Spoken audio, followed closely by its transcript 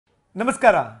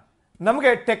ನಮಸ್ಕಾರ.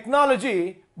 ನಮಗೆ ಟೆಕ್ನಾಲಜಿ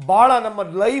ಭಾಳ ನಮ್ಮ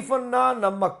ಲೈಫನ್ನ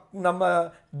ನಮ್ಮ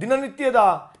ದಿನನಿತ್ಯದ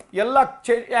ಎಲ್ಲ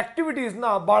ಆಕ್ಟಿವಿಟೀಸ್ನ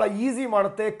ಭಾಳ ಈಸಿ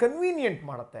ಮಾಡುತ್ತೆ, ಕನ್ವೀನಿಯೆಂಟ್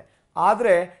ಮಾಡುತ್ತೆ.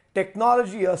 ಆದರೆ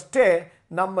ಟೆಕ್ನಾಲಜಿ ಅಷ್ಟೇ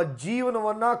ನಮ್ಮ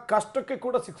ಜೀವನವನ್ನು ಕಷ್ಟಕ್ಕೆ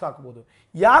ಕೂಡ ಸಿಕ್ಕಾಕ್ಬೋದು.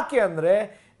 ಯಾಕೆ ಅಂದರೆ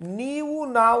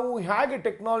ನಾವು ಹೇಗೆ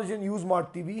ಟೆಕ್ನಾಲಜಿನ ಯೂಸ್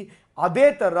ಮಾಡ್ತೀವಿ ಅದೇ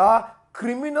ಥರ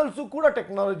ಕ್ರಿಮಿನಲ್ಸು ಕೂಡ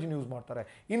ಟೆಕ್ನಾಲಜಿನ ಯೂಸ್ ಮಾಡ್ತಾರೆ.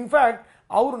 ಇನ್ಫ್ಯಾಕ್ಟ್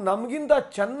ಅವರು ನಮಗಿಂತ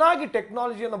ಚೆನ್ನಾಗಿ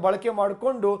ಟೆಕ್ನಾಲಜಿಯನ್ನು ಬಳಕೆ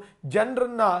ಮಾಡಿಕೊಂಡು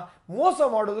ಜನರನ್ನು ಮೋಸ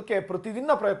ಮಾಡೋದಕ್ಕೆ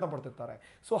ಪ್ರತಿದಿನ ಪ್ರಯತ್ನ ಪಡ್ತಿರ್ತಾರೆ.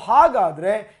 ಸೊ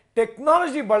ಹಾಗಾದರೆ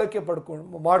ಟೆಕ್ನಾಲಜಿ ಬಳಕೆ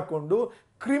ಮಾಡಿಕೊಂಡು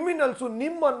ಕ್ರಿಮಿನಲ್ಸು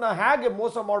ನಿಮ್ಮನ್ನು ಹೇಗೆ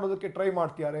ಮೋಸ ಮಾಡೋದಕ್ಕೆ ಟ್ರೈ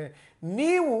ಮಾಡ್ತಿದ್ದಾರೆ,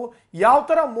 ನೀವು ಯಾವ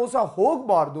ಥರ ಮೋಸ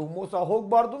ಹೋಗಬಾರ್ದು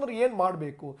ಅಂದರೆ ಏನು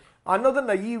ಮಾಡಬೇಕು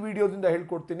ಅನ್ನೋದನ್ನು ಈ ವಿಡಿಯೋದಿಂದ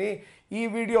ಹೇಳ್ಕೊಡ್ತೀನಿ. ಈ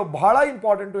ವಿಡಿಯೋ ಬಹಳ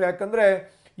ಇಂಪಾರ್ಟೆಂಟು. ಯಾಕಂದರೆ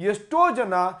ಎಷ್ಟೋ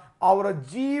ಜನ ಅವರ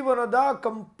ಜೀವನದ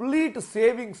ಕಂಪ್ಲೀಟ್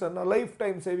ಸೇವಿಂಗ್ಸನ್ನು, ಲೈಫ್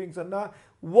ಟೈಮ್ ಸೇವಿಂಗ್ಸನ್ನು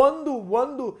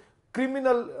ಒಂದು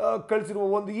ಕ್ರಿಮಿನಲ್ ಕಳಿಸಿರುವ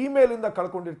ಒಂದು ಇಮೇಲಿಂದ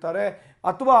ಕಳ್ಕೊಂಡಿರ್ತಾರೆ.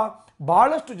 ಅಥವಾ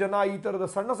ಭಾಳಷ್ಟು ಜನ ಈ ಥರದ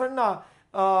ಸಣ್ಣ ಸಣ್ಣ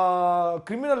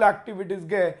ಕ್ರಿಮಿನಲ್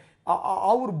ಆ್ಯಕ್ಟಿವಿಟೀಸ್ಗೆ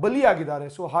ಅವರು ಬಲಿಯಾಗಿದ್ದಾರೆ.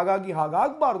 ಸೊ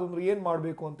ಹಾಗಾಗಬಾರ್ದು ಅಂದರೆ ಏನು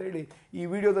ಮಾಡಬೇಕು ಅಂತೇಳಿ ಈ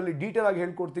ವಿಡಿಯೋದಲ್ಲಿ ಡೀಟೇಲ್ ಆಗಿ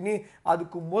ಹೇಳ್ಕೊಡ್ತೀನಿ.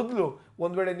 ಅದಕ್ಕೂ ಮೊದಲು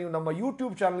ಒಂದು ವೇಳೆ ನೀವು ನಮ್ಮ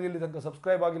ಯೂಟ್ಯೂಬ್ ಚಾನಲ್ಗೆ ಇಲ್ಲಿ ತನಕ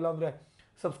ಸಬ್ಸ್ಕ್ರೈಬ್ ಆಗಿಲ್ಲ ಅಂದರೆ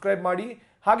ಸಬ್ಸ್ಕ್ರೈಬ್ ಮಾಡಿ,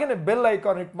 ಹಾಗೆಯೇ ಬೆಲ್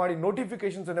ಐಕಾನ್ ಹಿಟ್ ಮಾಡಿ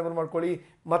ನೋಟಿಫಿಕೇಷನ್ಸ್ ಎನೇಬಲ್ ಮಾಡ್ಕೊಳ್ಳಿ.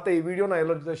 ಮತ್ತು ಈ ವಿಡಿಯೋನ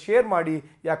ಎಲ್ಲರ ಜೊತೆ ಶೇರ್ ಮಾಡಿ,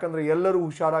 ಯಾಕಂದರೆ ಎಲ್ಲರೂ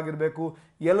ಹುಷಾರಾಗಿರಬೇಕು,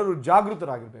 ಎಲ್ಲರೂ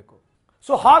ಜಾಗೃತರಾಗಿರಬೇಕು.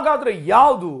 ಸೊ ಹಾಗಾದರೆ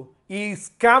ಯಾವುದು ಈ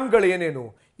ಸ್ಕ್ಯಾಮ್ಗಳೇನೇನು,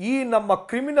 ಈ ನಮ್ಮ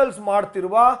ಕ್ರಿಮಿನಲ್ಸ್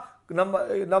ಮಾಡ್ತಿರುವ,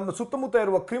 ನಮ್ಮ ಸುತ್ತಮುತ್ತ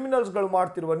ಇರುವ ಕ್ರಿಮಿನಲ್ಸ್ಗಳು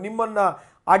ಮಾಡ್ತಿರುವ ನಿಮ್ಮನ್ನು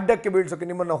ಅಡ್ಡಕ್ಕೆ ಬೀಳ್ಸೋಕ್ಕೆ,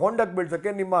 ನಿಮ್ಮನ್ನು ಹೊಂಡಕ್ಕೆ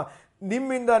ಬೀಳ್ಸೋಕ್ಕೆ,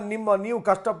 ನಿಮ್ಮಿಂದ ನೀವು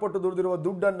ಕಷ್ಟಪಟ್ಟು ದುಡಿದಿರುವ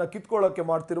ದುಡ್ಡನ್ನು ಕಿತ್ಕೊಳ್ಳೋಕ್ಕೆ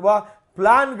ಮಾಡ್ತಿರುವ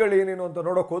ಪ್ಲ್ಯಾನ್ಗಳೇನೇನು ಅಂತ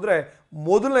ನೋಡೋಕೆ ಹೋದರೆ,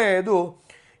 ಮೊದಲನೆಯದು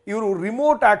ಇವರು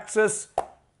ರಿಮೋಟ್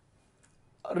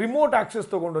ಆಕ್ಸೆಸ್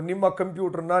ತೊಗೊಂಡು ನಿಮ್ಮ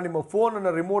ಕಂಪ್ಯೂಟರ್ನ, ನಿಮ್ಮ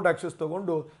ಫೋನನ್ನು ರಿಮೋಟ್ ಆಕ್ಸೆಸ್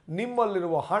ತೊಗೊಂಡು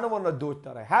ನಿಮ್ಮಲ್ಲಿರುವ ಹಣವನ್ನು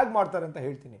ದೋಚ್ತಾರೆ. ಹೇಗೆ ಮಾಡ್ತಾರೆ ಅಂತ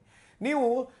ಹೇಳ್ತೀನಿ. ನೀವು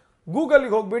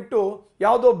ಗೂಗಲ್ಗೆ ಹೋಗಿಬಿಟ್ಟು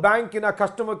ಯಾವುದೋ ಬ್ಯಾಂಕಿನ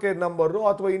ಕಸ್ಟಮರ್ ಕೇರ್ ನಂಬರು,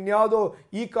 ಅಥವಾ ಇನ್ಯಾವುದೋ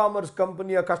ಕಾಮರ್ಸ್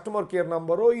ಕಂಪನಿಯ ಕಸ್ಟಮರ್ ಕೇರ್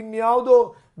ನಂಬರು, ಇನ್ಯಾವುದೋ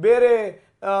ಬೇರೆ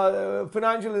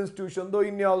ಫಿನಾನ್ಷಿಯಲ್ ಇನ್ಸ್ಟಿಟ್ಯೂಷನ್ದು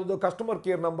ಇನ್ಯಾವುದೋ ಕಸ್ಟಮರ್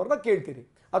ಕೇರ್ ನಂಬರ್ನ ಕೇಳ್ತೀರಿ,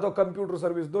 ಅಥವಾ ಕಂಪ್ಯೂಟರ್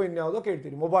ಸರ್ವಿಸ್ದು ಇನ್ಯಾವುದೋ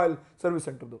ಕೇಳ್ತೀರಿ, ಮೊಬೈಲ್ ಸರ್ವಿಸ್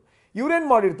ಸೆಂಟರ್ದು. ಇವರೇನು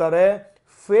ಮಾಡಿರ್ತಾರೆ,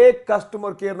 ಫೇಕ್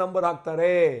ಕಸ್ಟಮರ್ ಕೇರ್ ನಂಬರ್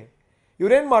ಹಾಕ್ತಾರೆ.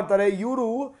 ಇವರೇನು ಮಾಡ್ತಾರೆ, ಇವರು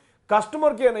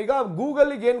ಕಸ್ಟಮರ್ ಕೇರ್ನ, ಈಗ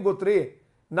ಗೂಗಲಿಗೆ ಏನು ಗೊತ್ತ್ರಿ,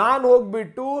 ನಾನು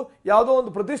ಹೋಗ್ಬಿಟ್ಟು ಯಾವುದೋ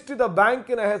ಒಂದು ಪ್ರತಿಷ್ಠಿತ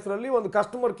ಬ್ಯಾಂಕಿನ ಹೆಸರಲ್ಲಿ ಒಂದು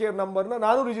ಕಸ್ಟಮರ್ ಕೇರ್ ನಂಬರ್ನ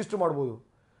ನಾನು ರಿಜಿಸ್ಟರ್ ಮಾಡ್ಬೋದು,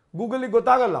 ಗೂಗಲಿಗೆ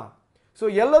ಗೊತ್ತಾಗಲ್ಲ. ಸೊ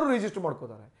ಎಲ್ಲರೂ ರಿಜಿಸ್ಟರ್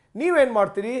ಮಾಡ್ಕೋತಾರೆ. ನೀವೇನು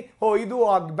ಮಾಡ್ತೀರಿ, ಇದು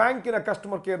ಆ ಬ್ಯಾಂಕಿನ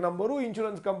ಕಸ್ಟಮರ್ ಕೇರ್ ನಂಬರು,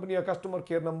 ಇನ್ಶೂರೆನ್ಸ್ ಕಂಪನಿಯ ಕಸ್ಟಮರ್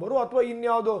ಕೇರ್ ನಂಬರು, ಅಥವಾ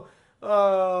ಇನ್ಯಾವುದೋ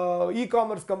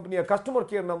ಕಾಮರ್ಸ್ ಕಂಪನಿಯ ಕಸ್ಟಮರ್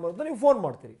ಕೇರ್ ನಂಬರ್ ಅಂತ ನೀವು ಫೋನ್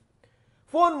ಮಾಡ್ತೀರಿ.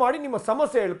 ಫೋನ್ ಮಾಡಿ ನಿಮ್ಮ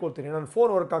ಸಮಸ್ಯೆ ಹೇಳ್ಕೊಳ್ತೀನಿ, ನನ್ನ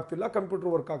ಫೋನ್ ವರ್ಕ್ ಆಗ್ತಿಲ್ಲ,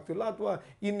 ಕಂಪ್ಯೂಟರ್ ವರ್ಕ್ ಆಗ್ತಿಲ್ಲ, ಅಥವಾ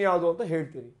ಇನ್ಯಾವುದು ಅಂತ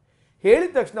ಹೇಳ್ತೀರಿ.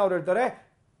 ಹೇಳಿದ ತಕ್ಷಣ ಅವ್ರು ಹೇಳ್ತಾರೆ,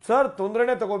 ಸರ್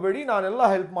ತೊಂದರೆನೇ ತಗೋಬೇಡಿ, ನಾನೆಲ್ಲ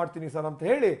ಹೆಲ್ಪ್ ಮಾಡ್ತೀನಿ ಸರ್ ಅಂತ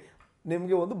ಹೇಳಿ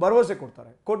ನಿಮಗೆ ಒಂದು ಭರವಸೆ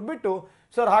ಕೊಡ್ತಾರೆ. ಕೊಟ್ಬಿಟ್ಟು,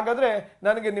 ಸರ್ ಹಾಗಾದರೆ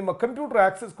ನನಗೆ ನಿಮ್ಮ ಕಂಪ್ಯೂಟರ್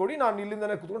ಆ್ಯಕ್ಸೆಸ್ ಕೊಡಿ, ನಾನು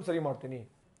ಇಲ್ಲಿಂದನೇ ಕೂತ್ಕೊಂಡು ಸರಿ ಮಾಡ್ತೀನಿ.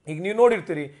 ಈಗ ನೀವು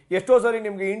ನೋಡಿರ್ತೀರಿ, ಎಷ್ಟೋ ಸರಿ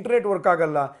ನಿಮಗೆ ಇಂಟರ್ನೆಟ್ ವರ್ಕ್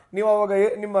ಆಗಲ್ಲ, ನೀವು ಅವಾಗ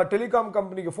ನಿಮ್ಮ ಟೆಲಿಕಾಂ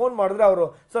ಕಂಪ್ನಿಗೆ ಫೋನ್ ಮಾಡಿದ್ರೆ ಅವರು,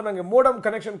 ಸರ್ ನನಗೆ ಮೋಡಮ್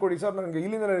ಕನೆಕ್ಷನ್ ಕೊಡಿ ಸರ್, ನನಗೆ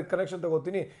ಇಲ್ಲಿಂದನೇ ಕನೆಕ್ಷನ್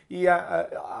ತಗೋತೀನಿ,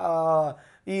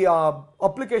 ಈ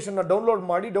ಅಪ್ಲಿಕೇಶನ್ನ ಡೌನ್ಲೋಡ್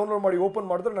ಮಾಡಿ ಓಪನ್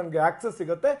ಮಾಡಿದ್ರೆ ನನಗೆ ಆ್ಯಕ್ಸೆಸ್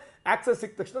ಸಿಗುತ್ತೆ, ಆ್ಯಕ್ಸೆಸ್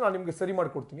ಸಿಕ್ಕ ತಕ್ಷಣ ನಾನು ನಿಮಗೆ ಸರಿ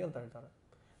ಮಾಡಿಕೊಡ್ತೀನಿ ಅಂತ ಹೇಳ್ತಾರೆ.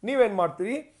 ನೀವೇನು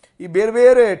ಮಾಡ್ತೀರಿ, ಈ ಬೇರೆ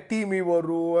ಬೇರೆ ಟೀಮ್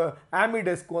ಇವರು,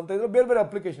 ಆಮಿಡೆಸ್ಕು ಅಂತ ಇದ್ರೆ ಬೇರೆ ಬೇರೆ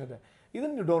ಅಪ್ಲಿಕೇಶನ್ ಇದೆ,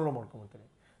 ಇದನ್ನು ನೀವು ಡೌನ್ಲೋಡ್ ಮಾಡ್ಕೊಂಡ್ಬಿಡ್ತೀರಿ.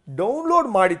 ಡೌನ್ಲೋಡ್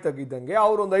ಮಾಡಿ ತೆಗಿದ್ದಂಗೆ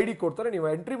ಅವರೊಂದು ID ಕೊಡ್ತಾರೆ, ನೀವು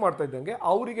ಎಂಟ್ರಿ ಮಾಡ್ತಾ ಇದ್ದಂಗೆ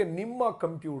ಅವರಿಗೆ ನಿಮ್ಮ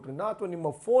ಕಂಪ್ಯೂಟ್ರಿನ ಅಥವಾ ನಿಮ್ಮ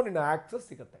ಫೋನಿನ ಆ್ಯಕ್ಸೆಸ್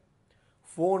ಸಿಗುತ್ತೆ.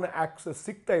 ಫೋನ್ ಆ್ಯಕ್ಸೆಸ್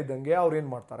ಸಿಗ್ತಾ ಇದ್ದಂಗೆ ಅವ್ರು ಏನು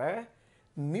ಮಾಡ್ತಾರೆ,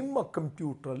 ನಿಮ್ಮ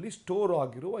ಕಂಪ್ಯೂಟ್ರಲ್ಲಿ ಸ್ಟೋರ್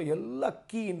ಆಗಿರುವ ಎಲ್ಲ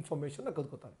ಕೀ ಇನ್ಫಾರ್ಮೇಷನ್ನ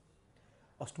ಕದ್ಕೋತಾರೆ.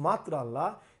 ಅಷ್ಟು ಮಾತ್ರ ಅಲ್ಲ,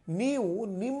 ನೀವು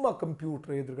ನಿಮ್ಮ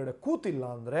ಕಂಪ್ಯೂಟ್ರ್ ಎದುರುಗಡೆ ಕೂತಿಲ್ಲ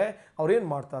ಅಂದರೆ ಅವ್ರೇನು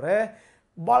ಮಾಡ್ತಾರೆ,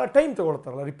 ಭಾಳ ಟೈಮ್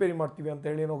ತೊಗೊಳ್ತಾರಲ್ಲ, ರಿಪೇರಿ ಮಾಡ್ತೀವಿ ಅಂತ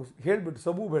ಹೇಳಿ ಏನೋ ಹೇಳಿಬಿಟ್ಟು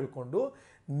ಸಬೂಬ್ ಹೇಳ್ಕೊಂಡು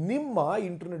ನಿಮ್ಮ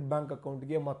ಇಂಟರ್ನೆಟ್ ಬ್ಯಾಂಕ್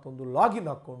ಅಕೌಂಟ್ಗೆ ಮತ್ತೊಂದು ಲಾಗಿನ್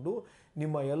ಹಾಕ್ಕೊಂಡು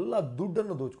ನಿಮ್ಮ ಎಲ್ಲ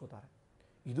ದುಡ್ಡನ್ನು ದೋಚ್ಕೋತಾರೆ.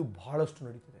 ಇದು ಬಹಳಷ್ಟು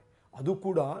ನಡೀತಿದೆ. ಅದು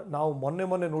ಕೂಡ ನಾವು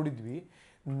ಮೊನ್ನೆ ನೋಡಿದ್ವಿ,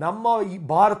 ನಮ್ಮ ಈ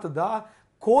ಭಾರತದ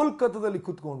ಕೋಲ್ಕತ್ತಾದಲ್ಲಿ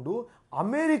ಕೂತ್ಕೊಂಡು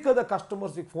ಅಮೇರಿಕದ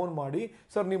ಕಸ್ಟಮರ್ಸಿಗೆ ಫೋನ್ ಮಾಡಿ,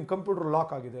 ಸರ್ ನಿಮ್ಮ ಕಂಪ್ಯೂಟರ್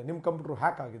ಲಾಕ್ ಆಗಿದೆ, ನಿಮ್ಮ ಕಂಪ್ಯೂಟರ್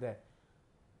ಹ್ಯಾಕ್ ಆಗಿದೆ,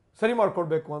 ಸರಿ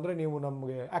ಮಾಡಿಕೊಡ್ಬೇಕು ಅಂದರೆ ನೀವು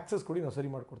ನಮಗೆ ಆ್ಯಕ್ಸೆಸ್ ಕೊಡಿ, ನಾವು ಸರಿ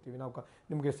ಮಾಡಿಕೊಡ್ತೀವಿ, ನಾವು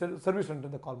ನಿಮಗೆ ಸರ್ವಿಸ್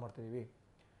ಸೆಂಟರಿಂದ ಕಾಲ್ ಮಾಡ್ತಾಯಿದ್ದೀವಿ.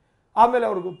 ಆಮೇಲೆ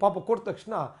ಅವ್ರಿಗೂ ಪಾಪ ಕೊಟ್ಟ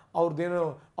ತಕ್ಷಣ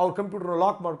ಅವ್ರ ಕಂಪ್ಯೂಟರ್ನ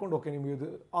ಲಾಕ್ ಮಾಡ್ಕೊಂಡು, ಓಕೆ ನಿಮಗೆ ಇದು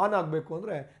ಆನ್ ಆಗಬೇಕು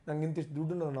ಅಂದರೆ ನಂಗೆ ಇಂತಿಷ್ಟು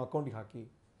ದುಡ್ಡನ್ನು ನನ್ನ ಅಕೌಂಟಿಗೆ ಹಾಕಿ,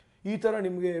 ಈ ಥರ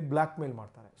ನಿಮಗೆ ಬ್ಲ್ಯಾಕ್ ಮೇಲ್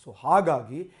ಮಾಡ್ತಾರೆ. ಸೊ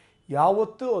ಹಾಗಾಗಿ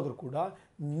ಯಾವತ್ತೂ ಆದರೂ ಕೂಡ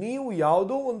ನೀವು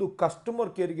ಯಾವುದೋ ಒಂದು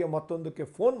ಕಸ್ಟಮರ್ ಕೇರಿಗೆ ಮತ್ತೊಂದಕ್ಕೆ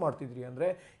ಫೋನ್ ಮಾಡ್ತಿದ್ರಿ ಅಂದರೆ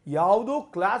ಯಾವುದೋ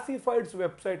ಕ್ಲಾಸಿಫೈಡ್ಸ್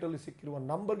ವೆಬ್ಸೈಟಲ್ಲಿ ಸಿಕ್ಕಿರುವ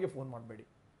ನಂಬರ್ಗೆ ಫೋನ್ ಮಾಡಬೇಡಿ.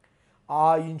 ಆ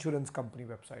ಇನ್ಶೂರೆನ್ಸ್ ಕಂಪ್ನಿ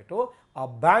ವೆಬ್ಸೈಟು, ಆ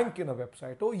ಬ್ಯಾಂಕಿನ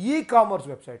ವೆಬ್ಸೈಟು, ಕಾಮರ್ಸ್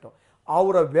ವೆಬ್ಸೈಟು,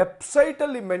 ಅವರ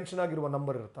ವೆಬ್ಸೈಟಲ್ಲಿ ಮೆನ್ಷನ್ ಆಗಿರುವ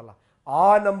ನಂಬರ್ ಇರುತ್ತಲ್ಲ, ಆ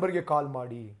ನಂಬರ್ಗೆ ಕಾಲ್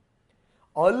ಮಾಡಿ,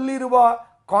 ಅಲ್ಲಿರುವ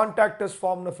ಕಾಂಟ್ಯಾಕ್ಟಸ್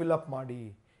ಫಾರ್ಮ್ನ ಫಿಲಪ್ ಮಾಡಿ,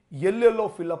 ಎಲ್ಲೆಲ್ಲೋ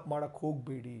ಫಿಲಪ್ ಮಾಡೋಕ್ಕೆ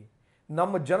ಹೋಗಬೇಡಿ.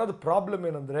 ನಮ್ಮ ಜನದ ಪ್ರಾಬ್ಲಮ್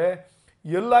ಏನಂದರೆ,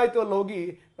 ಎಲ್ಲಾಯಿತು ಅಲ್ಲಿ ಹೋಗಿ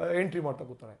ಎಂಟ್ರಿ ಮಾಡ್ತಾ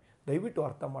ಕೂತಾರೆ. ದಯವಿಟ್ಟು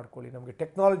ಅರ್ಥ ಮಾಡ್ಕೊಳ್ಳಿ. ನಮಗೆ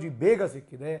ಟೆಕ್ನಾಲಜಿ ಬೇಗ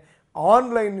ಸಿಕ್ಕಿದೆ.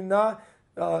 ಆನ್ಲೈನಿನ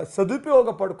ಸದುಪಯೋಗ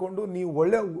ಪಡ್ಕೊಂಡು ನೀವು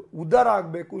ಒಳ್ಳೆ ಉದ್ಧಾರ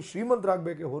ಆಗಬೇಕು,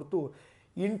 ಶ್ರೀಮಂತರಾಗಬೇಕೇ ಹೊರತು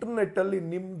ಇಂಟರ್ನೆಟ್ಟಲ್ಲಿ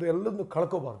ನಿಮ್ಮದು ಎಲ್ಲದನ್ನು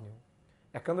ಕಳ್ಕೊಬಾರ್ದು ನೀವು.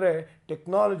 ಯಾಕಂದರೆ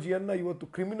ಟೆಕ್ನಾಲಜಿಯನ್ನು ಇವತ್ತು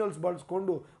ಕ್ರಿಮಿನಲ್ಸ್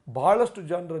ಬಳಸ್ಕೊಂಡು ಭಾಳಷ್ಟು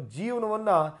ಜನರ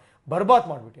ಜೀವನವನ್ನು ಬರ್ಬಾದ್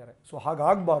ಮಾಡಿಬಿಟ್ಟಾರೆ. ಸೊ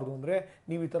ಹಾಗಾಗಬಾರ್ದು ಅಂದರೆ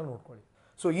ನೀವು ಈ ಥರ ನೋಡ್ಕೊಳ್ಳಿ.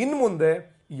 ಸೊ ಇನ್ನು ಮುಂದೆ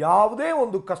ಯಾವುದೇ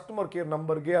ಒಂದು ಕಸ್ಟಮರ್ ಕೇರ್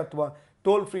ನಂಬರ್ಗೆ ಅಥವಾ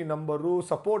ಟೋಲ್ ಫ್ರೀ ನಂಬರು,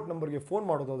 ಸಪೋರ್ಟ್ ನಂಬರ್ಗೆ ಫೋನ್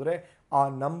ಮಾಡೋದಾದರೆ ಆ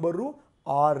ನಂಬರು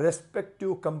ಆ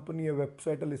ರೆಸ್ಪೆಕ್ಟಿವ್ ಕಂಪನಿಯ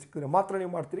ವೆಬ್ಸೈಟಲ್ಲಿ ಸಿಕ್ಕಿದ್ರೆ ಮಾತ್ರ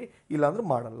ನೀವು ಮಾಡ್ತೀರಿ, ಇಲ್ಲಾಂದ್ರೆ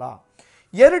ಮಾಡಲ್ಲ.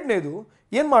 ಎರಡನೇದು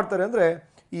ಏನು ಮಾಡ್ತಾರೆ ಅಂದರೆ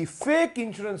ಈ ಫೇಕ್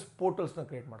ಇನ್ಶೂರೆನ್ಸ್ ಪೋರ್ಟಲ್ಸ್ನ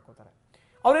ಕ್ರಿಯೇಟ್ ಮಾಡ್ಕೋತಾರೆ.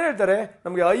 ಅವ್ರೇನು ಹೇಳ್ತಾರೆ,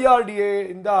 ನಮಗೆ IRDA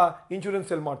ಇಂದ ಇನ್ಶೂರೆನ್ಸ್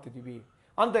ಸೆಲ್ ಮಾಡ್ತಿದ್ದೀವಿ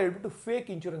ಅಂತ ಹೇಳ್ಬಿಟ್ಟು ಫೇಕ್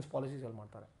ಇನ್ಶೂರೆನ್ಸ್ ಪಾಲಿಸಿ ಸೆಲ್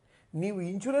ಮಾಡ್ತಾರೆ. ನೀವು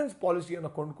ಇನ್ಶೂರೆನ್ಸ್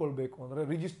ಪಾಲಿಸಿಯನ್ನು ಕೊಂಡ್ಕೊಳ್ಬೇಕು ಅಂದರೆ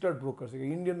ರಿಜಿಸ್ಟರ್ಡ್ ಬ್ರೋಕರ್ಸ್ಗೆ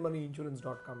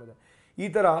IndianMoneyInsurance.com ಇದೆ, ಈ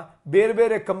ಥರ ಬೇರೆ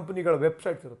ಬೇರೆ ಕಂಪ್ನಿಗಳ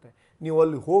ವೆಬ್ಸೈಟ್ಸ್ ಇರುತ್ತೆ. ನೀವು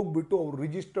ಅಲ್ಲಿ ಹೋಗಿಬಿಟ್ಟು ಅವರು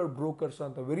ರಿಜಿಸ್ಟರ್ಡ್ ಬ್ರೋಕರ್ಸ್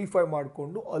ಅಂತ ವೆರಿಫೈ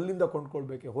ಮಾಡಿಕೊಂಡು ಅಲ್ಲಿಂದ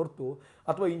ಕೊಂಡ್ಕೊಳ್ಬೇಕೇ ಹೊರತು,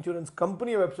 ಅಥವಾ ಇನ್ಶೂರೆನ್ಸ್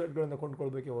ಕಂಪ್ನಿಯ ವೆಬ್ಸೈಟ್ಗಳಿಂದ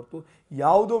ಕೊಂಡ್ಕೊಳ್ಬೇಕೇ ಹೊರತು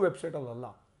ಯಾವುದೋ ವೆಬ್ಸೈಟಲ್ಲ.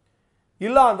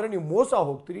 ಇಲ್ಲ ಅಂದರೆ ನೀವು ಮೋಸ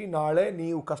ಹೋಗ್ತೀರಿ. ನಾಳೆ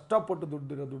ನೀವು ಕಷ್ಟಪಟ್ಟು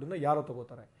ದುಡ್ಡನ್ನು ಯಾರೋ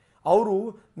ತಗೋತಾರೆ, ಅವರು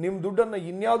ನಿಮ್ಮ ದುಡ್ಡನ್ನು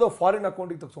ಇನ್ಯಾವುದೋ ಫಾರಿನ್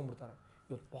ಅಕೌಂಟಿಗೆ ತೆಗೆಸ್ಕೊಂಡ್ಬಿಡ್ತಾರೆ.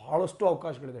 ಇವತ್ತು ಭಾಳಷ್ಟು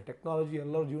ಅವಕಾಶಗಳಿದೆ. ಟೆಕ್ನಾಲಜಿ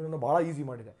ಎಲ್ಲರ ಜೀವನನ ಭಾಳ ಈಸಿ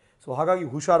ಮಾಡಿದೆ. ಸೊ ಹಾಗಾಗಿ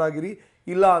ಹುಷಾರಾಗಿರಿ,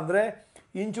 ಇಲ್ಲ ಅಂದರೆ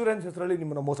ಇನ್ಶೂರೆನ್ಸ್ ಹೆಸರಲ್ಲಿ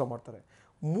ನಿಮ್ಮನ್ನು ಮೋಸ ಮಾಡ್ತಾರೆ.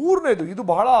 ಮೂರನೇದು, ಇದು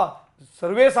ಬಹಳ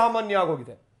ಸರ್ವೇ ಸಾಮಾನ್ಯ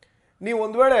ಆಗೋಗಿದೆ. ನೀವು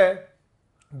ಒಂದು ವೇಳೆ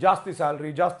ಜಾಸ್ತಿ ಸ್ಯಾಲ್ರಿ,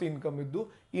 ಜಾಸ್ತಿ ಇನ್ಕಮ್ ಇದ್ದು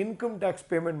ಇನ್ಕಮ್ ಟ್ಯಾಕ್ಸ್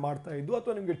ಪೇಮೆಂಟ್ ಮಾಡ್ತಾ ಇದ್ದು,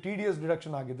 ಅಥವಾ ನಿಮಗೆ TDS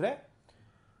ಡಿಡಕ್ಷನ್ ಆಗಿದ್ದರೆ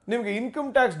ನಿಮಗೆ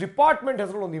ಇನ್ಕಮ್ ಟ್ಯಾಕ್ಸ್ ಡಿಪಾರ್ಟ್ಮೆಂಟ್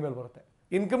ಹೆಸರಲ್ಲಿ ಒಂದು ಇಮೇಲ್ ಬರುತ್ತೆ.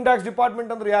 ಇನ್ಕಮ್ ಟ್ಯಾಕ್ಸ್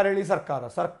ಡಿಪಾರ್ಟ್ಮೆಂಟ್ ಅಂದ್ರೆ ಯಾರು ಹೇಳಿ?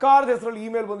 ಸರ್ಕಾರದ ಹೆಸರಲ್ಲಿ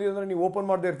ಇಮೇಲ್ ಬಂದಿದೆ ಅಂದರೆ ನೀವು ಓಪನ್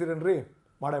ಮಾಡದೇ ಇರ್ತೀರೇನ್ರಿ?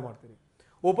 ಮಾಡೇ ಮಾಡ್ತೀರಿ.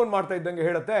 ಓಪನ್ ಮಾಡ್ತಾ ಇದ್ದಂಗೆ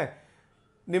ಹೇಳುತ್ತೆ,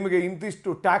 ನಿಮಗೆ ಇಂತಿಷ್ಟು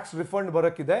ಟ್ಯಾಕ್ಸ್ ರಿಫಂಡ್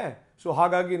ಬರೋಕ್ಕಿದೆ, ಸೊ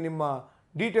ಹಾಗಾಗಿ ನಿಮ್ಮ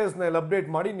ಡೀಟೇಲ್ಸ್ನ ಎಲ್ಲ ಅಪ್ಡೇಟ್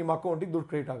ಮಾಡಿ ನಿಮ್ಮ ಅಕೌಂಟಿಗೆ ದುಡ್ಡು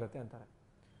ಕ್ರಿಯೇಟ್ ಆಗುತ್ತೆ ಅಂತಾರೆ.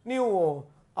 ನೀವು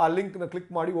ಆ ಲಿಂಕ್ನ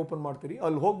ಕ್ಲಿಕ್ ಮಾಡಿ ಓಪನ್ ಮಾಡ್ತೀರಿ.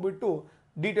 ಅಲ್ಲಿ ಹೋಗಿಬಿಟ್ಟು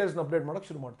ಡೀಟೇಲ್ಸ್ನ ಅಪ್ಡೇಟ್ ಮಾಡೋಕ್ಕೆ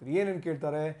ಶುರು ಮಾಡ್ತೀರಿ. ಏನೇನು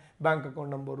ಕೇಳ್ತಾರೆ? Bank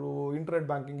account number, internet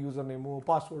banking user name,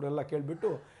 password ಎಲ್ಲ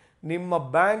ಕೇಳಿಬಿಟ್ಟು ನಿಮ್ಮ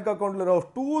ಬ್ಯಾಂಕ್ ಅಕೌಂಟ್ಲಿರೋ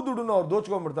ಅಷ್ಟೂ ದುಡ್ಡನ್ನು ಅವ್ರು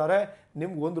ದೋಚ್ಕೊಂಡ್ಬಿಡ್ತಾರೆ.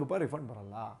 ನಿಮ್ಗೆ ₹1 ರಿಫಂಡ್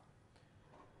ಬರಲ್ಲ.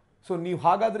 ಸೊ ನೀವು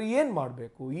ಹಾಗಾದರೆ ಏನು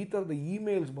ಮಾಡಬೇಕು? ಈ ಥರದ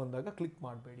ಇಮೇಲ್ಸ್ ಬಂದಾಗ ಕ್ಲಿಕ್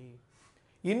ಮಾಡಬೇಡಿ.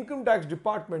 ಇನ್ಕಮ್ ಟ್ಯಾಕ್ಸ್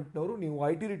ಡಿಪಾರ್ಟ್ಮೆಂಟ್ನವರು ನೀವು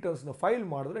IT ರಿಟರ್ನ್ಸ್ನ ಫೈಲ್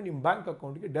ಮಾಡಿದ್ರೆ ನಿಮ್ಮ ಬ್ಯಾಂಕ್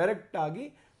ಅಕೌಂಟ್ಗೆ ಡೈರೆಕ್ಟಾಗಿ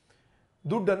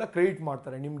ದುಡ್ಡನ್ನು ಕ್ರೆಡಿಟ್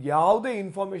ಮಾಡ್ತಾರೆ. ನಿಮ್ಗೆ ಯಾವುದೇ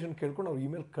ಇನ್ಫಾರ್ಮೇಷನ್ ಕೇಳ್ಕೊಂಡು ಅವ್ರು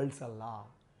ಇಮೇಲ್ ಕಳಿಸಲ್ಲ.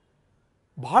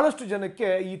 ಬಹಳಷ್ಟು ಜನಕ್ಕೆ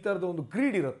ಈ ಥರದ ಒಂದು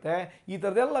ಗ್ರೀಡ್ ಇರುತ್ತೆ. ಈ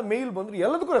ಥರದ್ದೆಲ್ಲ ಮೇಲ್ ಬಂದರೆ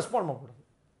ಎಲ್ಲದಕ್ಕೂ ರೆಸ್ಪಾಂಡ್ ಮಾಡಿಬಿಡೋದು.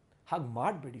 ಹಾಗೆ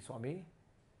ಮಾಡಬೇಡಿ ಸ್ವಾಮಿ.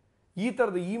 ಈ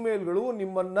ಥರದ ಇಮೇಲ್ಗಳು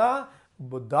ನಿಮ್ಮನ್ನು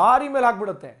ದಾರಿ ಮೇಲೆ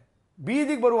ಹಾಕ್ಬಿಡುತ್ತೆ,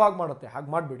 ಬೀದಿಗೆ ಬರುವ ಹಾಗೆ ಮಾಡುತ್ತೆ. ಹಾಗೆ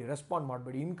ಮಾಡಬೇಡಿ, ರೆಸ್ಪಾಂಡ್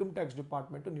ಮಾಡಬೇಡಿ. ಇನ್ಕಮ್ ಟ್ಯಾಕ್ಸ್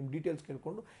ಡಿಪಾರ್ಟ್ಮೆಂಟು ನಿಮ್ಮ ಡೀಟೇಲ್ಸ್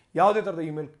ಕೇಳಿಕೊಂಡು ಯಾವುದೇ ಥರದ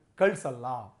ಇಮೇಲ್ ಕಳಿಸಲ್ಲ.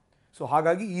 ಸೊ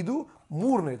ಹಾಗಾಗಿ ಇದು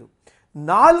ಮೂರನೇದು.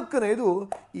 ನಾಲ್ಕನೇದು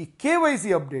ಈ KYC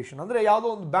ಅಪ್ಡೇಷನ್. ಅಂದರೆ ಯಾವುದೋ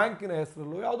ಒಂದು ಬ್ಯಾಂಕಿನ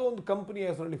ಹೆಸರಲ್ಲೋ ಯಾವುದೋ ಒಂದು ಕಂಪನಿಯ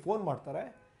ಹೆಸರಲ್ಲಿ ಫೋನ್ ಮಾಡ್ತಾರೆ.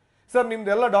 ಸರ್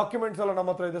ನಿಮ್ಮದೆಲ್ಲ ಡಾಕ್ಯುಮೆಂಟ್ಸ್ ಎಲ್ಲ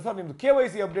ನಮ್ಮ ಹತ್ರ ಇದೆ ಸರ್, ನಿಮ್ಮದು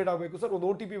KYC ಅಪ್ಡೇಟ್ ಆಗಬೇಕು ಸರ್, ಒಂದು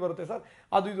OTP ಬರುತ್ತೆ ಸರ್,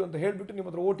 ಅದು ಇದು ಅಂತ ಹೇಳಿಬಿಟ್ಟು ನಿಮ್ಮ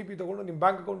ಹತ್ರ OTP ತೊಗೊಂಡು ನಿಮ್ಮ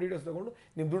ಬ್ಯಾಂಕ್ ಅಕೌಂಟ್ ಡೀಟೇಲ್ಸ್ ತೊಗೊಂಡು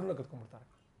ನಿಮ್ಮ ದುಡ್ಡನ್ನ ಕತ್ಕೊಂಡ್ಬಿಡ್ತಾರೆ.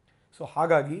 ಸೊ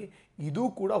ಹಾಗಾಗಿ ಇದು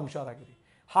ಕೂಡ ಹುಷಾರಾಗಿರಿ.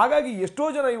 ಹಾಗಾಗಿ ಎಷ್ಟೋ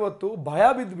ಜನ ಇವತ್ತು ಭಯ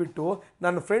ಬಿದ್ದುಬಿಟ್ಟು,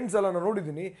 ನನ್ನ ಫ್ರೆಂಡ್ಸ್ ಎಲ್ಲ ನಾನು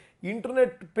ನೋಡಿದ್ದೀನಿ,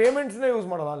 ಇಂಟರ್ನೆಟ್ ಪೇಮೆಂಟ್ಸ್ನೇ ಯೂಸ್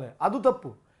ಮಾಡೋಲ್ಲ. ಅಲ್ಲೇ ಅದು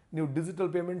ತಪ್ಪು. ನೀವು ಡಿಜಿಟಲ್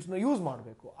ಪೇಮೆಂಟ್ಸ್ನ ಯೂಸ್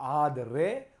ಮಾಡಬೇಕು, ಆದರೆ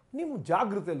ನೀವು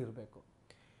ಜಾಗೃತಿಯಲ್ಲಿರಬೇಕು.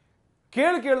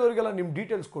 ಕೇಳಿದವರಿಗೆಲ್ಲ ನಿಮ್ಮ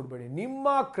ಡೀಟೇಲ್ಸ್ ಕೊಡಬೇಡಿ. ನಿಮ್ಮ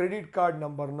ಕ್ರೆಡಿಟ್ ಕಾರ್ಡ್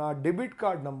ನಂಬರ್ನ, ಡೆಬಿಟ್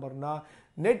ಕಾರ್ಡ್ ನಂಬರ್ನ,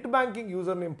 ನೆಟ್ ಬ್ಯಾಂಕಿಂಗ್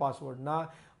ಯೂಸರ್ ನೇಮ್ ಪಾಸ್ವರ್ಡ್ನ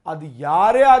ಅದು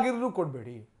ಯಾರೇ ಆಗಿದ್ರು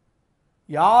ಕೊಡಬೇಡಿ.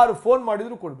 ಯಾರು ಫೋನ್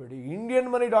ಮಾಡಿದರೂ ಕೊಡಬೇಡಿ.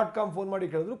 IndianMoney.com ಫೋನ್ ಮಾಡಿ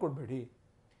ಕೇಳಿದ್ರು ಕೊಡಬೇಡಿ,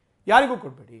 ಯಾರಿಗೂ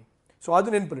ಕೊಡಬೇಡಿ. ಸೊ ಅದು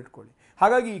ನೆನಪಲ್ಲಿಟ್ಕೊಳ್ಳಿ.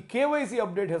 ಹಾಗಾಗಿ KYC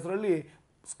ಅಪ್ಡೇಟ್ ಹೆಸರಲ್ಲಿ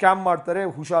ಸ್ಕ್ಯಾಮ್ ಮಾಡ್ತಾರೆ,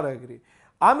 ಹುಷಾರಾಗಿರಿ.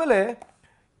 ಆಮೇಲೆ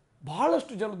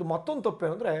ಭಾಳಷ್ಟು ಜನದ್ದು ಮತ್ತೊಂದು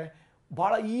ತಪ್ಪೇನೆಂದರೆ,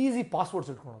 ಭಾಳ ಈಸಿ ಪಾಸ್ವರ್ಡ್ಸ್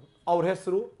ಇಟ್ಕೊಳೋದು. ಅವ್ರ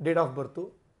ಹೆಸರು, ಡೇಟ್ ಆಫ್ ಬರ್ತು,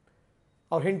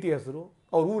 ಅವ್ರ ಹೆಂಡತಿ ಹೆಸರು,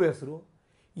 ಅವ್ರ ಊರ ಹೆಸರು,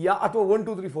 ಅಥವಾ 1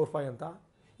 2 3 4 5 ಅಂತ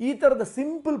ಈ ಥರದ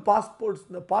ಸಿಂಪಲ್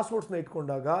ಪಾಸ್ವರ್ಡ್ಸ್ನ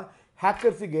ಇಟ್ಕೊಂಡಾಗ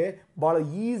ಹ್ಯಾಕರ್ಸಿಗೆ ಭಾಳ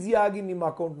ಈಸಿಯಾಗಿ ನಿಮ್ಮ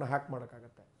ಅಕೌಂಟ್ನ ಹ್ಯಾಕ್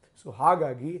ಮಾಡೋಕ್ಕಾಗತ್ತೆ. ಸೊ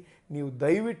ಹಾಗಾಗಿ ನೀವು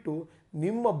ದಯವಿಟ್ಟು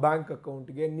ನಿಮ್ಮ ಬ್ಯಾಂಕ್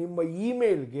ಅಕೌಂಟ್ಗೆ, ನಿಮ್ಮ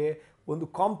ಇಮೇಲ್ಗೆ ಒಂದು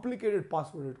ಕಾಂಪ್ಲಿಕೇಟೆಡ್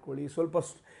ಪಾಸ್ವರ್ಡ್ ಇಟ್ಕೊಳ್ಳಿ. ಸ್ವಲ್ಪ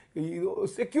ಇದು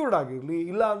ಸೆಕ್ಯೂರ್ಡ್ ಆಗಿರಲಿ.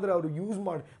 ಇಲ್ಲ ಅಂದರೆ ಅವರು ಯೂಸ್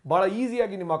ಮಾಡಿ ಭಾಳ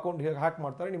ಈಸಿಯಾಗಿ ನಿಮ್ಮ ಅಕೌಂಟ್ ಹ್ಯಾಕ್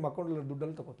ಮಾಡ್ತಾರೆ, ನಿಮ್ಮ ಅಕೌಂಟಲ್ಲಿ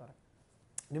ದುಡ್ಡನ್ನು ತಗೋತಾರೆ.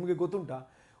 ನಿಮಗೆ ಗೊತ್ತುಂಟಾ,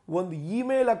 ಒಂದು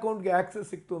ಇಮೇಲ್ ಅಕೌಂಟ್ಗೆ ಆ್ಯಕ್ಸೆಸ್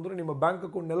ಸಿಕ್ತು ಅಂದರೆ ನಿಮ್ಮ ಬ್ಯಾಂಕ್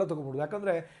ಅಕೌಂಟ್ನೆಲ್ಲ ತೊಗೊಬೋದು.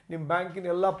 ಯಾಕಂದರೆ ನಿಮ್ಮ ಬ್ಯಾಂಕಿನ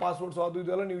ಎಲ್ಲ ಪಾಸ್ವರ್ಡ್ಸು ಅದು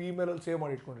ಇದೆಲ್ಲ ನೀವು ಇಮೇಲಲ್ಲಿ ಸೇವ್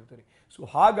ಮಾಡಿ ಇಟ್ಕೊಂಡಿರ್ತೀರಿ. ಸೊ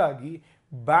ಹಾಗಾಗಿ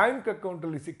ಬ್ಯಾಂಕ್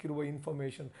ಅಕೌಂಟಲ್ಲಿ ಸಿಕ್ಕಿರುವ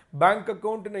ಇನ್ಫಾರ್ಮೇಷನ್, ಬ್ಯಾಂಕ್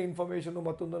ಅಕೌಂಟಿನ ಇನ್ಫಾರ್ಮೇಷನ್ನು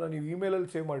ಮತ್ತೊಂದನ್ನು ನೀವು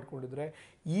ಇಮೇಲಲ್ಲಿ ಸೇವ್ ಮಾಡಿಟ್ಕೊಂಡಿದ್ರೆ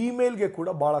ಇಮೇಲ್ಗೆ ಕೂಡ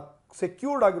ಭಾಳ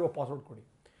ಸೆಕ್ಯೂರ್ಡ್ ಆಗಿರೋ ಪಾಸ್ವರ್ಡ್ ಕೊಡಿ.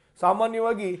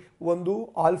 ಸಾಮಾನ್ಯವಾಗಿ ಒಂದು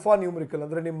ಆಲ್ಫಾ ನ್ಯೂಮರಿಕಲ್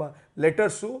ಅಂದರೆ ನಿಮ್ಮ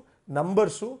ಲೆಟರ್ಸು,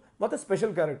 ನಂಬರ್ಸು ಮತ್ತು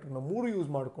ಸ್ಪೆಷಲ್ ಕ್ಯಾರೆಕ್ಟರ್ನ 3 ಯೂಸ್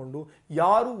ಮಾಡಿಕೊಂಡು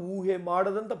ಯಾರು ಊಹೆ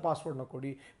ಮಾಡದಂಥ ಪಾಸ್ವರ್ಡ್ನ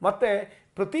ಕೊಡಿ. ಮತ್ತು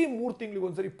ಪ್ರತಿ 3 ತಿಂಗಳಿಗೆ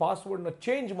ಒಂದ್ಸರಿ ಪಾಸ್ವರ್ಡ್ನ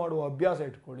ಚೇಂಜ್ ಮಾಡುವ ಅಭ್ಯಾಸ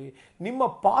ಇಟ್ಕೊಳ್ಳಿ. ನಿಮ್ಮ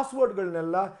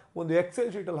ಪಾಸ್ವರ್ಡ್ಗಳನ್ನೆಲ್ಲ ಒಂದು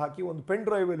ಎಕ್ಸೆಲ್ ಶೀಟಲ್ಲಿ ಹಾಕಿ ಒಂದು ಪೆನ್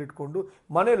ಡ್ರೈವಲ್ಲಿ ಇಟ್ಕೊಂಡು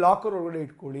ಮನೆ ಲಾಕರ್ ಒಳಗಡೆ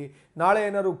ಇಟ್ಕೊಳ್ಳಿ. ನಾಳೆ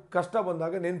ಏನಾದ್ರು ಕಷ್ಟ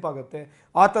ಬಂದಾಗ ನೆನಪಾಗುತ್ತೆ.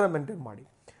 ಆ ಥರ ಮೇಂಟೈನ್ ಮಾಡಿ.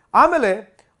 ಆಮೇಲೆ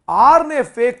 6ನೇ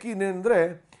ಫೇಕ್ ಏನೆಂದರೆ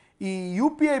ಈ U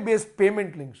P I based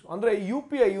payment links ಅಂದರೆ U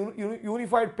P I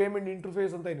unified payment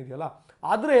interface ಅಂತ ಏನಿದೆಯಲ್ಲ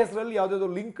ಅದರ ಹೆಸರಲ್ಲಿ ಯಾವುದಾದ್ರು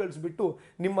ಲಿಂಕ್ ಕಳಿಸ್ಬಿಟ್ಟು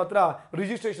ನಿಮ್ಮ ಹತ್ರ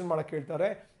ರಿಜಿಸ್ಟ್ರೇಷನ್ ಮಾಡೋಕ್ಕೆ ಹೇಳ್ತಾರೆ.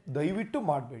 ದಯವಿಟ್ಟು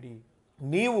ಮಾಡಬೇಡಿ.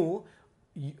 ನೀವು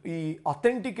ಈ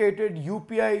authenticated U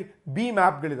P I Bhim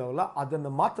ಆ್ಯಪ್ಗಳಿದಾವಲ್ಲ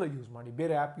ಅದನ್ನು ಮಾತ್ರ ಯೂಸ್ ಮಾಡಿ,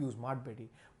 ಬೇರೆ ಆ್ಯಪ್ ಯೂಸ್ ಮಾಡಬೇಡಿ.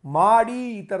 ಮಾಡಿ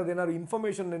ಈ ಥರದ್ದು ಏನಾದ್ರು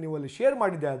ಇನ್ಫಾರ್ಮೇಷನ್ನ ನೀವು ಅಲ್ಲಿ ಶೇರ್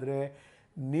ಮಾಡಿದ್ದೆ ಆದರೆ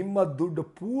ನಿಮ್ಮ ದುಡ್ಡು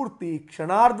ಪೂರ್ತಿ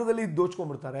ಕ್ಷಣಾರ್ಧದಲ್ಲಿ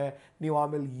ದೋಚ್ಕೊಂಡ್ಬಿಡ್ತಾರೆ. ನೀವು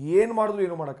ಆಮೇಲೆ ಏನು ಮಾಡಿದ್ರು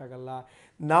ಏನೂ ಮಾಡೋಕ್ಕಾಗಲ್ಲ.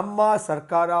 ನಮ್ಮ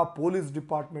ಸರ್ಕಾರ, ಪೊಲೀಸ್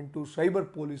ಡಿಪಾರ್ಟ್ಮೆಂಟು, ಸೈಬರ್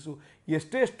ಪೊಲೀಸು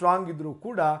ಎಷ್ಟೇ ಸ್ಟ್ರಾಂಗ್ ಇದ್ದರೂ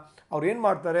ಕೂಡ ಅವ್ರು ಏನು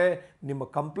ಮಾಡ್ತಾರೆ, ನಿಮ್ಮ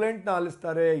ಕಂಪ್ಲೇಂಟ್ನ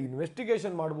ಆಲಿಸ್ತಾರೆ,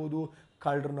 ಇನ್ವೆಸ್ಟಿಗೇಷನ್ ಮಾಡ್ಬೋದು,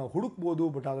 ಕಳ್ಳರನ್ನ ಹುಡುಕ್ಬೋದು.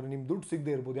 ಬಟ್ ಆದರೆ ನಿಮ್ಮ ದುಡ್ಡು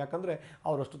ಸಿಗದೆ ಇರ್ಬೋದು. ಯಾಕಂದರೆ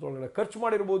ಅವ್ರು ಅಷ್ಟೊಳಗಡೆ ಖರ್ಚು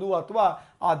ಮಾಡಿರ್ಬೋದು ಅಥವಾ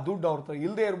ಆ ದುಡ್ಡು ಅವ್ರ ಹತ್ರ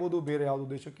ಇಲ್ಲದೆ ಇರ್ಬೋದು, ಬೇರೆ ಯಾವುದೋ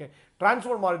ದೇಶಕ್ಕೆ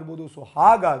ಟ್ರಾನ್ಸ್ಫರ್ ಮಾಡಿರ್ಬೋದು. ಸೊ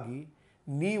ಹಾಗಾಗಿ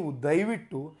ನೀವು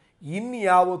ದಯವಿಟ್ಟು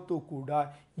ಇನ್ಯಾವತ್ತೂ ಕೂಡ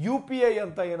ಯು ಪಿ ಐ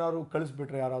ಅಂತ ಏನಾದ್ರು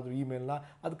ಕಳಿಸ್ಬಿಟ್ರೆ ಯಾರಾದರೂ ಇಮೇಲ್ನ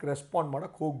ಅದಕ್ಕೆ ರೆಸ್ಪಾಂಡ್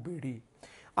ಮಾಡೋಕ್ಕೆ ಹೋಗಬೇಡಿ.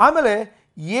 ಆಮೇಲೆ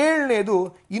 7ನೇದು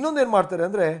ಇನ್ನೊಂದೇನು ಮಾಡ್ತಾರೆ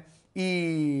ಅಂದರೆ ಈ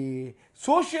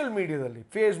ಸೋಷಿಯಲ್ ಮೀಡಿಯಾದಲ್ಲಿ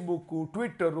ಫೇಸ್ಬುಕ್ಕು,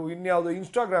 ಟ್ವಿಟ್ಟರು, ಇನ್ಯಾವುದೋ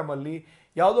ಇನ್ಸ್ಟಾಗ್ರಾಮಲ್ಲಿ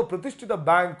ಯಾವುದೋ ಪ್ರತಿಷ್ಠಿತ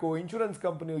ಬ್ಯಾಂಕು, ಇನ್ಶೂರೆನ್ಸ್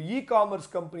ಕಂಪ್ನಿಯು, ಇ ಕಾಮರ್ಸ್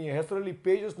ಕಂಪ್ನಿಯ ಹೆಸರಲ್ಲಿ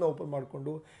ಪೇಜಸ್ನ ಓಪನ್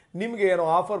ಮಾಡಿಕೊಂಡು ನಿಮಗೆ ಏನೋ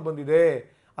ಆಫರ್ ಬಂದಿದೆ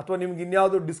ಅಥವಾ ನಿಮ್ಗೆ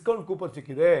ಇನ್ಯಾವುದೋ ಡಿಸ್ಕೌಂಟ್ ಕೂಪನ್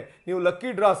ಸಿಕ್ಕಿದೆ, ನೀವು ಲಕ್ಕಿ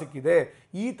ಡ್ರಾ ಸಿಕ್ಕಿದೆ,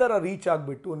 ಈ ಥರ ರೀಚ್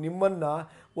ಆಗಿಬಿಟ್ಟು ನಿಮ್ಮನ್ನು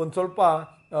ಒಂದು ಸ್ವಲ್ಪ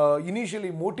ಇನಿಷಿಯಲಿ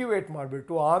ಮೋಟಿವೇಟ್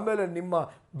ಮಾಡಿಬಿಟ್ಟು ಆಮೇಲೆ ನಿಮ್ಮ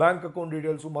ಬ್ಯಾಂಕ್ ಅಕೌಂಟ್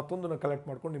ಡೀಟೇಲ್ಸು ಮತ್ತೊಂದನ್ನು ಕಲೆಕ್ಟ್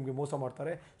ಮಾಡ್ಕೊಂಡು ನಿಮಗೆ ಮೋಸ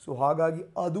ಮಾಡ್ತಾರೆ. ಸೊ ಹಾಗಾಗಿ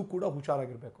ಅದು ಕೂಡ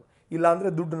ಹುಷಾರಾಗಿರಬೇಕು, ಇಲ್ಲಾಂದರೆ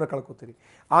ದುಡ್ಡನ್ನು ಕಳ್ಕೊತೀರಿ.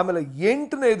 ಆಮೇಲೆ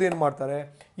 8ನೇದು ಏನು ಮಾಡ್ತಾರೆ,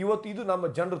 ಇವತ್ತು ಇದು ನಮ್ಮ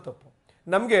ಜನರ ತಪ್ಪು.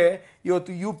 ನಮಗೆ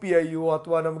ಇವತ್ತು ಯು ಪಿ ಐಯು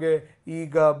ಅಥವಾ ನಮಗೆ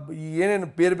ಈಗ ಏನೇನು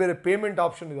ಬೇರೆ ಬೇರೆ ಪೇಮೆಂಟ್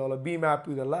ಆಪ್ಷನ್ ಇದಾವಲ್ಲ, ಭೀಮ್ ಆ್ಯಪ್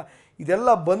ಇದೆಲ್ಲ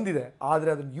ಬಂದಿದೆ,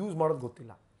 ಆದರೆ ಅದನ್ನು ಯೂಸ್ ಮಾಡೋದು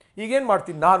ಗೊತ್ತಿಲ್ಲ. ಈಗೇನು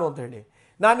ಮಾಡ್ತೀನಿ ನಾನು ಅಂತ ಹೇಳಿ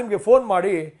ನಾನು ನಿಮಗೆ ಫೋನ್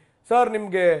ಮಾಡಿ, ಸರ್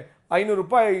ನಿಮಗೆ 500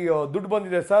 ರೂಪಾಯಿ ದುಡ್ಡು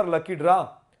ಬಂದಿದೆ ಸರ್, ಲಕ್ಕಿ ಡ್ರಾ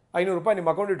 500 ರೂಪಾಯಿ ನಿಮ್ಮ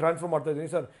ಅಕೌಂಟಿಗೆ ಟ್ರಾನ್ಸ್ಫರ್ ಮಾಡ್ತಾ ಇದ್ದೀನಿ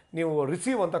ಸರ್, ನೀವು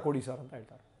ರಿಸೀವ್ ಅಂತ ಕೊಡಿ ಸರ್ ಅಂತ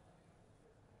ಹೇಳ್ತಾರೆ.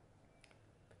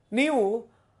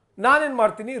 ನಾನೇನು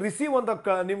ಮಾಡ್ತೀನಿ, ರಿಸೀವ್ ಅಂತ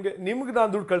ನಿಮ್ಗೆ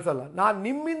ನಾನು ದುಡ್ಡು ಕಳಿಸಲ್ಲ, ನಾನು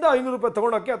ನಿಮ್ಮಿಂದ 500 ರೂಪಾಯಿ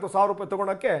ತೊಗೊಳಕ್ಕೆ ಅಥವಾ 1000 ರೂಪಾಯಿ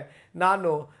ತೊಗೊಳಕ್ಕೆ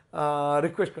ನಾನು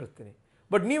ರಿಕ್ವೆಸ್ಟ್ ಕಳಿಸ್ತೀನಿ.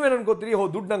 ಬಟ್ ನೀವೇನು ಅನ್ಕೋತೀರಿ,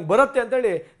 ದುಡ್ಡು ನಂಗೆ ಬರುತ್ತೆ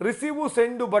ಅಂತೇಳಿ ರಿಸೀವು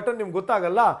ಸೆಂಡು ಬಟನ್ ನಿಮ್ಗೆ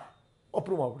ಗೊತ್ತಾಗಲ್ಲ,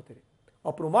 ಅಪ್ರೂವ್ ಮಾಡಿಬಿಡ್ತೀರಿ.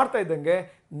 ಅಪ್ರೂವ್ ಮಾಡ್ತಾ ಇದ್ದಂಗೆ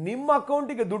ನಿಮ್ಮ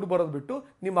ಅಕೌಂಟಿಗೆ ದುಡ್ಡು ಬರೋದು ಬಿಟ್ಟು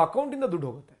ನಿಮ್ಮ ಅಕೌಂಟಿಂದ ದುಡ್ಡು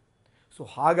ಹೋಗುತ್ತೆ. ಸೊ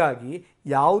ಹಾಗಾಗಿ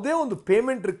ಯಾವುದೇ ಒಂದು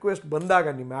ಪೇಮೆಂಟ್ ರಿಕ್ವೆಸ್ಟ್ ಬಂದಾಗ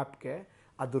ನಿಮ್ಮ ಆ್ಯಪ್ಗೆ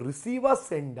ಅದು ರಿಸೀವಾ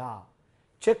ಸೆಂಡಾ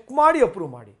ಚೆಕ್ ಮಾಡಿ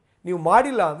ಅಪ್ರೂವ್ ಮಾಡಿ. ನೀವು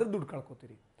ಮಾಡಿಲ್ಲ ಅಂದರೆ ದುಡ್ಡು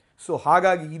ಕಳ್ಕೊತೀರಿ. ಸೊ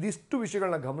ಹಾಗಾಗಿ ಇದಿಷ್ಟು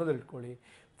ವಿಷಯಗಳನ್ನ ಗಮನದಲ್ಲಿಟ್ಕೊಳ್ಳಿ.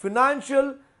 ಫಿನಾನ್ಷಿಯಲ್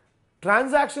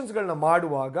ಟ್ರಾನ್ಸಾಕ್ಷನ್ಸ್ಗಳನ್ನ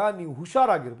ಮಾಡುವಾಗ ನೀವು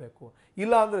ಹುಷಾರಾಗಿರಬೇಕು,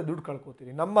 ಇಲ್ಲ ಅಂದರೆ ದುಡ್ಡು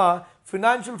ಕಳ್ಕೊತೀರಿ. ನಮ್ಮ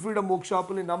ಫಿನಾನ್ಷಿಯಲ್ ಫ್ರೀಡಮ್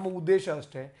ವರ್ಕ್ಶಾಪಲ್ಲಿ ನಮ್ಮ ಉದ್ದೇಶ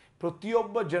ಅಷ್ಟೇ,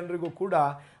 ಪ್ರತಿಯೊಬ್ಬ ಜನರಿಗೂ ಕೂಡ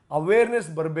ಅವೇರ್ನೆಸ್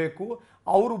ಬರಬೇಕು,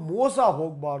 ಅವರು ಮೋಸ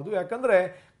ಹೋಗಬಾರ್ದು. ಯಾಕಂದರೆ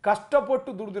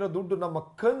ಕಷ್ಟಪಟ್ಟು ದುಡ್ದಿರೋ ದುಡ್ಡು ನಮ್ಮ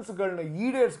ಕನಸುಗಳನ್ನ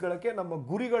ಈಡೇರಿಸ್ಕೊಳ್ಳೋಕ್ಕೆ, ನಮ್ಮ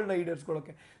ಗುರಿಗಳನ್ನ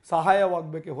ಈಡೇರಿಸ್ಕೊಳ್ಳೋಕ್ಕೆ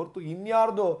ಸಹಾಯವಾಗಬೇಕೇ ಹೊರತು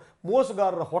ಇನ್ಯಾರ್ದೋ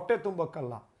ಮೋಸಗಾರರ ಹೊಟ್ಟೆ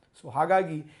ತುಂಬಕ್ಕಲ್ಲ. ಸೊ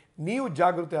ಹಾಗಾಗಿ ನೀವು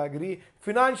ಜಾಗೃತಿ ಆಗಿರಿ.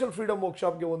 ಫಿನಾನ್ಷಿಯಲ್ ಫ್ರೀಡಮ್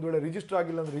ವರ್ಕ್ಶಾಪ್ಗೆ ಒಂದು ವೇಳೆ ರಿಜಿಸ್ಟರ್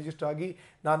ಆಗಿಲ್ಲ ಅಂದರೆ ರಿಜಿಸ್ಟರ್ ಆಗಿ.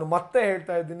 ನಾನು ಮತ್ತೆ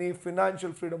ಹೇಳ್ತಾ ಇದ್ದೀನಿ,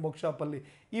 financial freedom ವರ್ಕ್ಶಾಪಲ್ಲಿ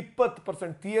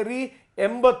 20% theory,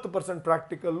 80%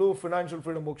 practical. Financial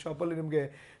freedom ವರ್ಕ್ಶಾಪಲ್ಲಿ ನಿಮಗೆ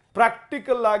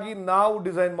ಪ್ರಾಕ್ಟಿಕಲ್ ಆಗಿ ನಾವು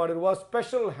ಡಿಸೈನ್ ಮಾಡಿರುವ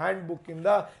ಸ್ಪೆಷಲ್ ಹ್ಯಾಂಡ್ ಬುಕ್ಕಿಂದ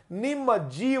ನಿಮ್ಮ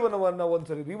ಜೀವನವನ್ನು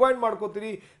ಒಂದ್ಸರಿ ರಿವೈಂಡ್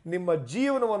ಮಾಡ್ಕೋತೀರಿ, ನಿಮ್ಮ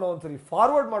ಜೀವನವನ್ನು ಒಂದ್ಸರಿ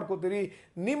ಫಾರ್ವರ್ಡ್ ಮಾಡ್ಕೋತೀರಿ,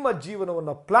 ನಿಮ್ಮ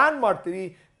ಜೀವನವನ್ನು ಪ್ಲ್ಯಾನ್ ಮಾಡ್ತೀರಿ.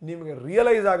 ನಿಮಗೆ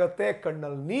ರಿಯಲೈಸ್ ಆಗುತ್ತೆ,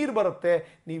 ಕಣ್ಣಲ್ಲಿ ನೀರು ಬರುತ್ತೆ,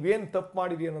 ನೀವೇನು ತಪ್ಪು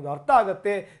ಮಾಡಿರಿ ಅನ್ನೋದು ಅರ್ಥ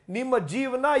ಆಗುತ್ತೆ, ನಿಮ್ಮ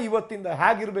ಜೀವನ ಇವತ್ತಿಂದ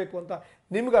ಹೇಗಿರಬೇಕು ಅಂತ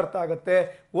ನಿಮ್ಗೆ ಅರ್ಥ ಆಗುತ್ತೆ.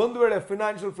 ಒಂದು ವೇಳೆ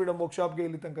ಫಿನಾನ್ಷಿಯಲ್ ಫ್ರೀಡಮ್ ವರ್ಕ್ಶಾಪ್ಗೆ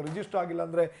ಇಲ್ಲಿ ತನಕ ರಿಜಿಸ್ಟರ್ ಆಗಿಲ್ಲ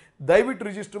ಅಂದರೆ ದಯವಿಟ್ಟು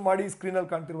ರಿಜಿಸ್ಟರ್ ಮಾಡಿ.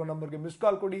 ಸ್ಕ್ರೀನಲ್ಲಿ ಕಾಣ್ತಿರುವ ನಂಬರ್ಗೆ ಮಿಸ್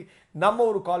ಕಾಲ್ ಕೊಡಿ,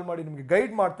 ನಮ್ಮವರು ಕಾಲ್ ಮಾಡಿ ನಿಮಗೆ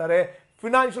ಗೈಡ್ ಮಾಡ್ತಾರೆ.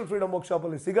 ಫಿನಾನ್ಷಿಯಲ್ ಫ್ರೀಡಮ್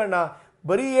ವರ್ಕ್ಶಾಪಲ್ಲಿ ಸಿಗೋಣ.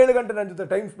 ಬರೀ 7 ಗಂಟೆ ನನ್ನ ಜೊತೆ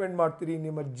ಟೈಮ್ ಸ್ಪೆಂಡ್ ಮಾಡ್ತೀರಿ,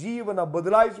 ನಿಮ್ಮ ಜೀವನ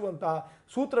ಬದಲಾಯಿಸುವಂತಹ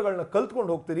ಸೂತ್ರಗಳನ್ನ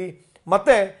ಕಲ್ತ್ಕೊಂಡು ಹೋಗ್ತೀರಿ.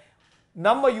 ಮತ್ತು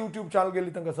ನಮ್ಮ ಯೂಟ್ಯೂಬ್ ಚಾನಲ್ಗೆ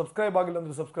ಇಲ್ಲಿ ತನಕ ಸಬ್ಸ್ಕ್ರೈಬ್ ಆಗಿಲ್ಲ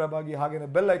ಅಂದರೆ ಸಬ್ಸ್ಕ್ರೈಬ್ ಆಗಿ, ಹಾಗೆಯೇ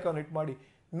ಬೆಲ್ ಐಕಾನ್ ಹಿಟ್ ಮಾಡಿ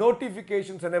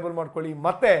ನೋಟಿಫಿಕೇಷನ್ಸ್ ಎನೇಬಲ್ ಮಾಡ್ಕೊಳ್ಳಿ.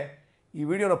 ಮತ್ತು ಈ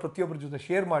ವಿಡಿಯೋನ ಪ್ರತಿಯೊಬ್ಬರ ಜೊತೆ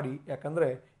ಶೇರ್ ಮಾಡಿ, ಯಾಕಂದರೆ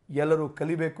ಎಲ್ಲರೂ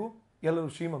ಕಲಿಬೇಕು, ಎಲ್ಲರೂ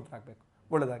ಶ್ರೀಮಂತರಾಗಬೇಕು.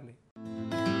 ಒಳ್ಳೆಯದಾಗಲಿ.